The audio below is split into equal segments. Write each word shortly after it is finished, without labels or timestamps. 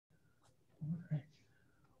All right.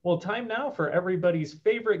 Well, time now for everybody's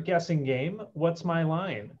favorite guessing game, What's My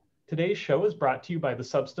Line? Today's show is brought to you by the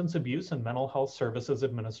Substance Abuse and Mental Health Services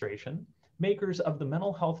Administration, makers of the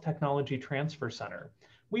Mental Health Technology Transfer Center.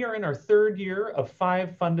 We are in our third year of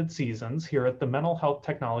 5 funded seasons here at the Mental Health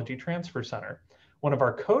Technology Transfer Center. One of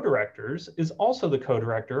our co-directors is also the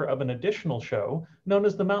co-director of an additional show known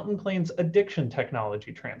as the Mountain Plains Addiction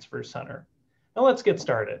Technology Transfer Center. Now let's get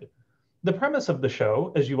started. The premise of the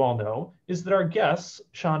show, as you all know, is that our guests,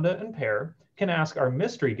 Shawnda and Per, can ask our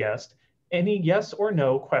mystery guest any yes or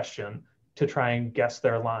no question to try and guess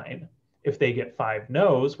their line. If they get 5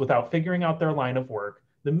 no's without figuring out their line of work,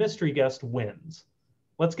 the mystery guest wins.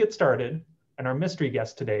 Let's get started, and our mystery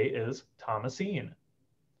guest today is Thomasine.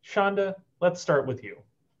 Shawnda, let's start with you.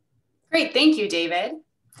 Great, thank you, David.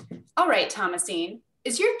 All right, Thomasine,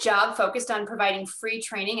 is your job focused on providing free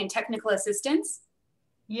training and technical assistance?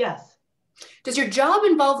 Yes. Does your job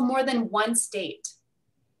involve more than one state?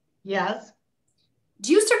 Yes.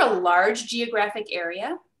 Do you serve a large geographic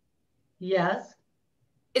area? Yes.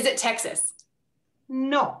 Is it Texas?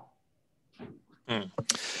 No.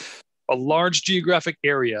 A large geographic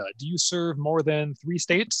area. Do you serve more than 3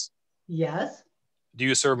 states? Yes. Do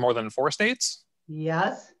you serve more than 4 states?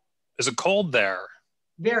 Yes. Is it cold there?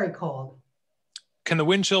 Very cold. Can the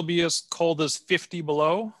wind chill be as cold as 50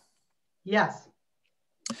 below? Yes.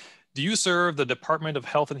 Do you serve the Department of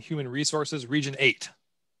Health and Human Resources, Region 8?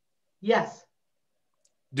 Yes.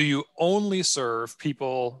 Do you only serve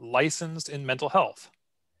people licensed in mental health?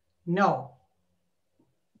 No.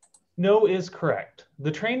 No is correct.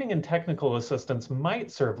 The training and technical assistance might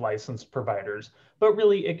serve licensed providers, but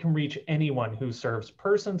really it can reach anyone who serves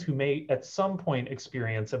persons who may at some point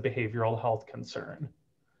experience a behavioral health concern.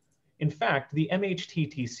 In fact, the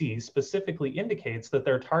MHTTC specifically indicates that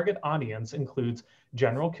their target audience includes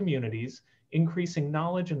general communities, increasing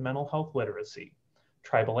knowledge in mental health literacy,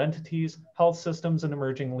 tribal entities, health systems and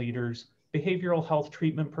emerging leaders, behavioral health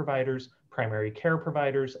treatment providers, primary care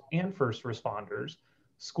providers, and first responders,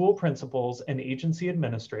 school principals and agency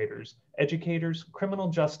administrators, educators, criminal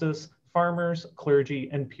justice, farmers, clergy,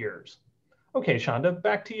 and peers. Okay, Shawnda,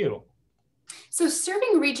 back to you. So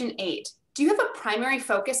serving Region 8, do you have a primary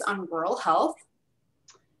focus on rural health?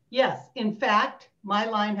 Yes. In fact, my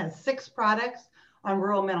line has 6 products on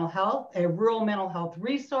rural mental health, a rural mental health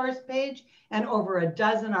resource page, and over a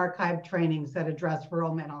dozen archived trainings that address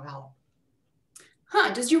rural mental health.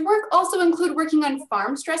 Does your work also include working on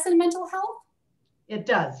farm stress and mental health? It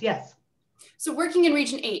does, yes. So working in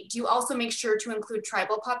Region 8, do you also make sure to include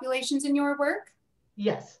tribal populations in your work?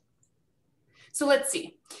 Yes. So let's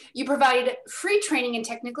see. You provide free training and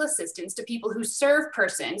technical assistance to people who serve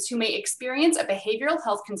persons who may experience a behavioral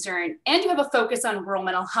health concern, and you have a focus on rural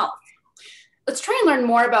mental health. Let's try and learn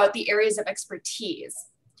more about the areas of expertise.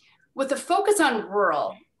 With a focus on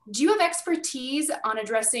rural, do you have expertise on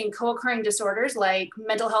addressing co-occurring disorders like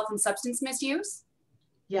mental health and substance misuse?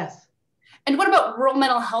 Yes. And what about rural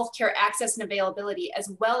mental health care access and availability, as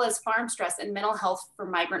well as farm stress and mental health for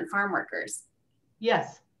migrant farm workers?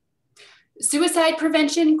 Yes. Suicide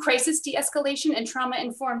prevention, crisis de-escalation, and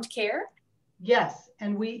trauma-informed care? Yes,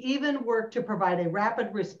 and we even work to provide a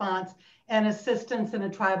rapid response and assistance in a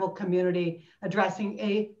tribal community addressing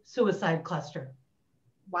a suicide cluster.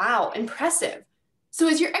 Wow, impressive. So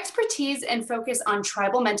is your expertise and focus on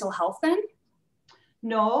tribal mental health then?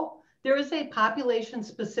 No, there is a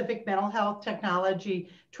population-specific mental health technology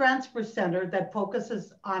transfer center that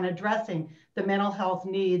focuses on addressing the mental health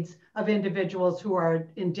needs of individuals who are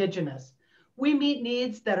Indigenous. We meet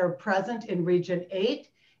needs that are present in Region 8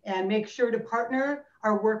 and make sure to partner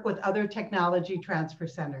our work with other technology transfer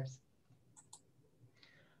centers.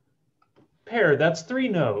 Per, that's 3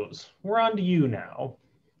 no's. We're on to you now.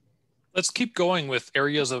 Let's keep going with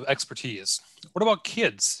areas of expertise. What about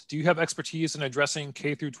kids? Do you have expertise in addressing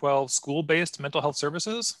K through 12 school-based mental health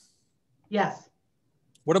services? Yes.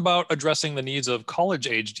 What about addressing the needs of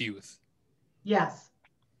college-aged youth? Yes.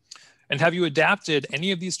 And have you adapted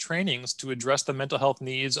any of these trainings to address the mental health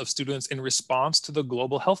needs of students in response to the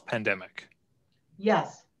global health pandemic?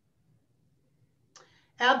 Yes.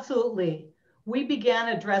 Absolutely. We began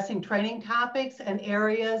addressing training topics and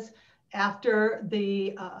areas after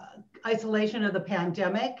the isolation of the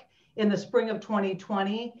pandemic in the spring of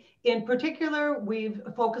 2020. In particular, we've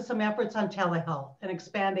focused some efforts on telehealth and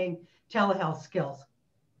expanding telehealth skills.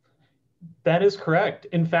 That is correct.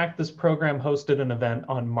 In fact, this program hosted an event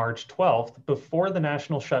on March 12th before the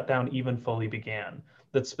national shutdown even fully began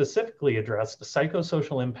that specifically addressed the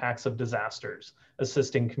psychosocial impacts of disasters,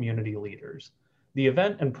 assisting community leaders. The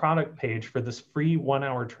event and product page for this free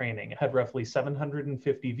 1-hour training had roughly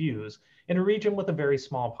 750 views in a region with a very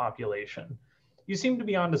small population. You seem to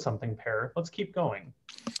be onto something, Per. Let's keep going.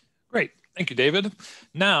 Great. Thank you, David.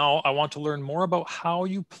 Now I want to learn more about how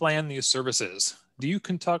you plan these services. Do you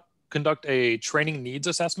conduct a training needs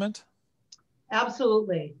assessment?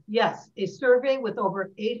 Absolutely. Yes. A survey with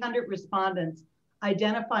over 800 respondents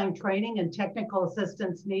identifying training and technical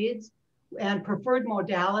assistance needs and preferred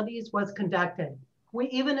modalities was conducted. We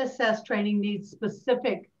even assessed training needs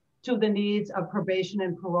specific to the needs of probation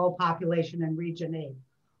and parole population in Region 8.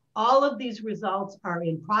 All of these results are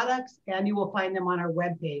in products, and you will find them on our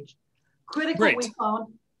webpage. Critical, Great. we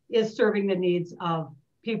found, is serving the needs of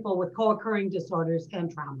people with co-occurring disorders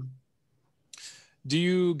and trauma. Do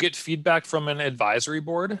you get feedback from an advisory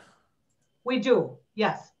board? We do,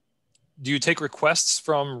 yes. Do you take requests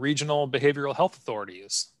from regional behavioral health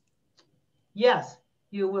authorities? Yes,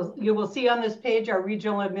 you will see on this page our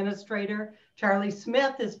regional administrator, Charlie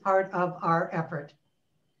Smith, is part of our effort.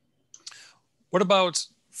 What about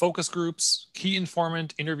focus groups, key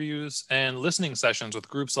informant interviews, and listening sessions with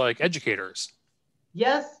groups like educators?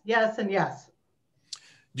 Yes, yes, and yes.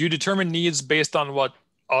 Do you determine needs based on what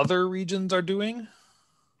other regions are doing?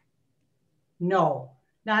 No,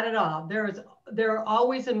 not at all. They're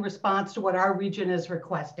always in response to what our region is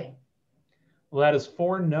requesting. Well, that is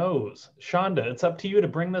 4 no's. Shawnda, it's up to you to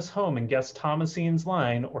bring this home and guess Thomassine's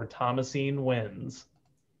line, or Thomasine wins.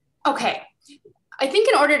 Okay, I think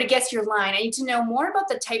in order to guess your line, I need to know more about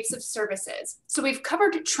the types of services. So we've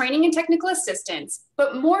covered training and technical assistance,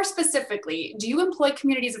 but more specifically, do you employ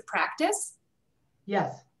communities of practice?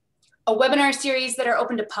 Yes. A webinar series that are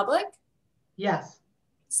open to public? Yes.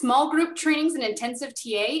 Small group trainings and intensive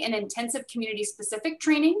TA and intensive community specific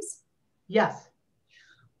trainings? Yes.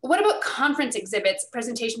 What about conference exhibits,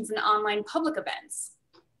 presentations, and online public events?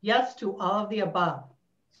 Yes to all of the above.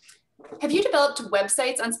 Have you developed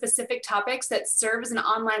websites on specific topics that serve as an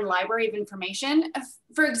online library of information?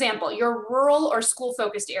 For example, your rural or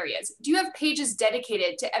school-focused areas. Do you have pages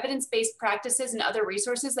dedicated to evidence-based practices and other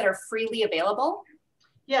resources that are freely available?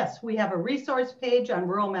 Yes, we have a resource page on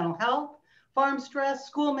rural mental health, farm stress,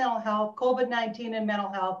 school mental health, COVID-19 and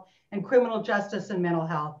mental health, and criminal justice and mental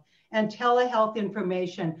health, and telehealth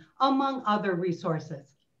information, among other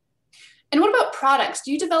resources. And what about products?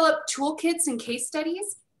 Do you develop toolkits and case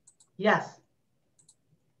studies? Yes.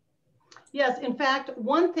 Yes, in fact,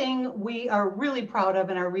 one thing we are really proud of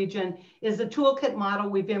in our region is the toolkit model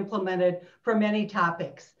we've implemented for many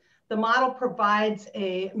topics. The model provides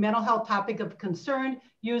a mental health topic of concern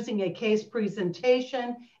using a case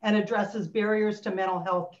presentation and addresses barriers to mental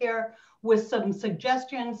health care with some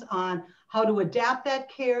suggestions on how to adapt that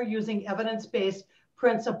care using evidence-based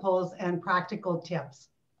principles and practical tips.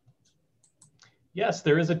 Yes,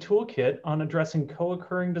 there is a toolkit on addressing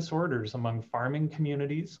co-occurring disorders among farming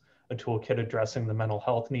communities, a toolkit addressing the mental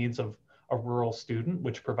health needs of a rural student,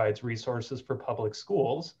 which provides resources for public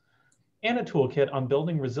schools, and a toolkit on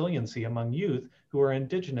building resiliency among youth who are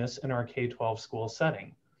Indigenous in our K-12 school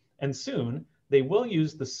setting. And soon, they will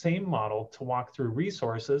use the same model to walk through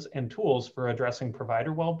resources and tools for addressing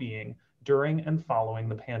provider well-being during and following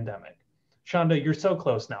the pandemic. Shawnda, you're so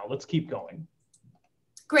close now. Let's keep going.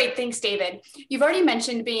 Great, thanks, David. You've already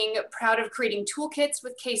mentioned being proud of creating toolkits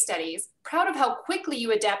with case studies, proud of how quickly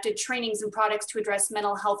you adapted trainings and products to address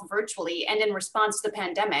mental health virtually and in response to the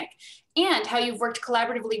pandemic, and how you've worked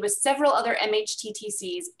collaboratively with several other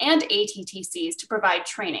MHTTCs and ATTCs to provide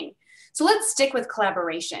training. So let's stick with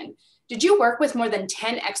collaboration. Did you work with more than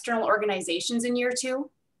 10 external organizations in year 2?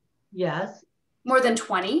 Yes. More than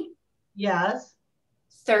 20? Yes.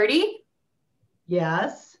 30?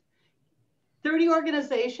 Yes. 30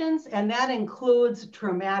 organizations, and that includes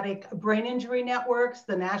Traumatic Brain Injury Networks,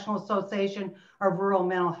 the National Association of Rural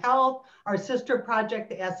Mental Health, our sister project,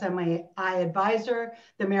 the SMI Advisor,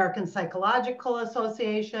 the American Psychological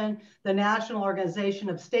Association, the National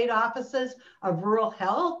Organization of State Offices of Rural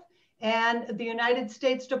Health, and the United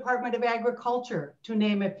States Department of Agriculture, to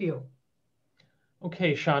name a few.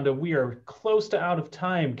 Okay, Shawnda, we are close to out of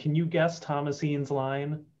time. Can you guess Thomassine's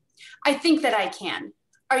line? I think that I can.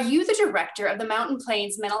 Are you the director of the Mountain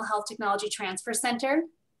Plains Mental Health Technology Transfer Center?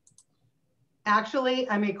 Actually,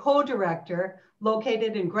 I'm a co-director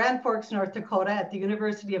located in Grand Forks, North Dakota at the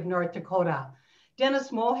University of North Dakota.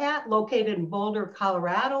 Dennis Mohat, located in Boulder,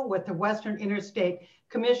 Colorado with the Western Interstate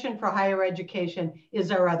Commission for Higher Education, is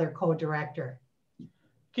our other co-director.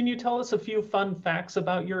 Can you tell us a few fun facts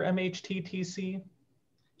about your MHTTC?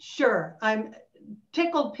 Sure, I'm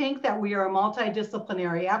tickled pink that we are a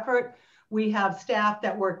multidisciplinary effort. We have staff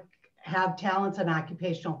that work have talents in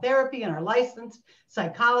occupational therapy and are licensed,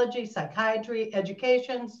 psychology, psychiatry,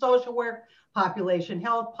 education, social work, population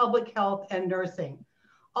health, public health, and nursing.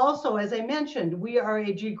 Also, as I mentioned, we are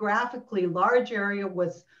a geographically large area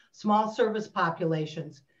with small service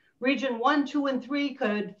populations. Region 1, 2, and 3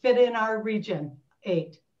 could fit in our region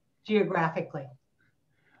 8 geographically.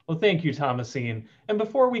 Well, thank you, Thomasine. And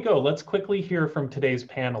before we go, let's quickly hear from today's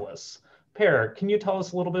panelists. Per, can you tell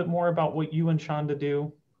us a little bit more about what you and Shawnda do?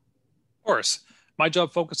 Of course. My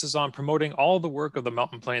job focuses on promoting all the work of the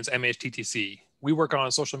Mountain Plains MHTTC. We work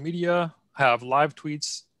on social media, have live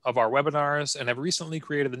tweets of our webinars, and have recently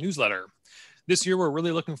created the newsletter. This year, we're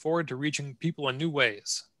really looking forward to reaching people in new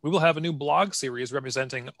ways. We will have a new blog series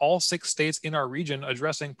representing all 6 states in our region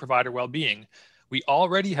addressing provider well-being. We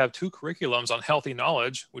already have 2 curriculums on Healthy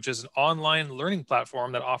Knowledge, which is an online learning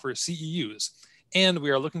platform that offers CEUs. And we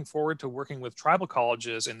are looking forward to working with tribal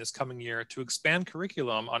colleges in this coming year to expand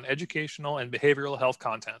curriculum on educational and behavioral health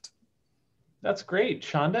content. That's great.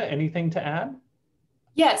 Shawnda, anything to add?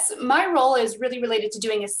 Yes, my role is really related to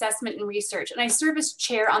doing assessment and research, and I serve as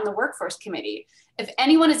chair on the workforce committee. If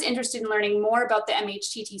anyone is interested in learning more about the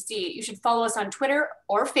MHTTC, you should follow us on Twitter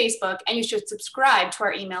or Facebook, and you should subscribe to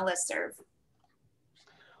our email listserv.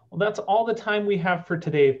 Well, that's all the time we have for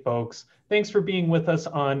today, folks. Thanks for being with us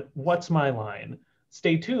on What's My Line?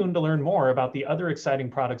 Stay tuned to learn more about the other exciting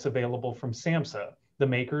products available from SAMHSA, the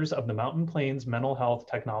makers of the Mountain Plains Mental Health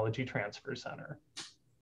Technology Transfer Center.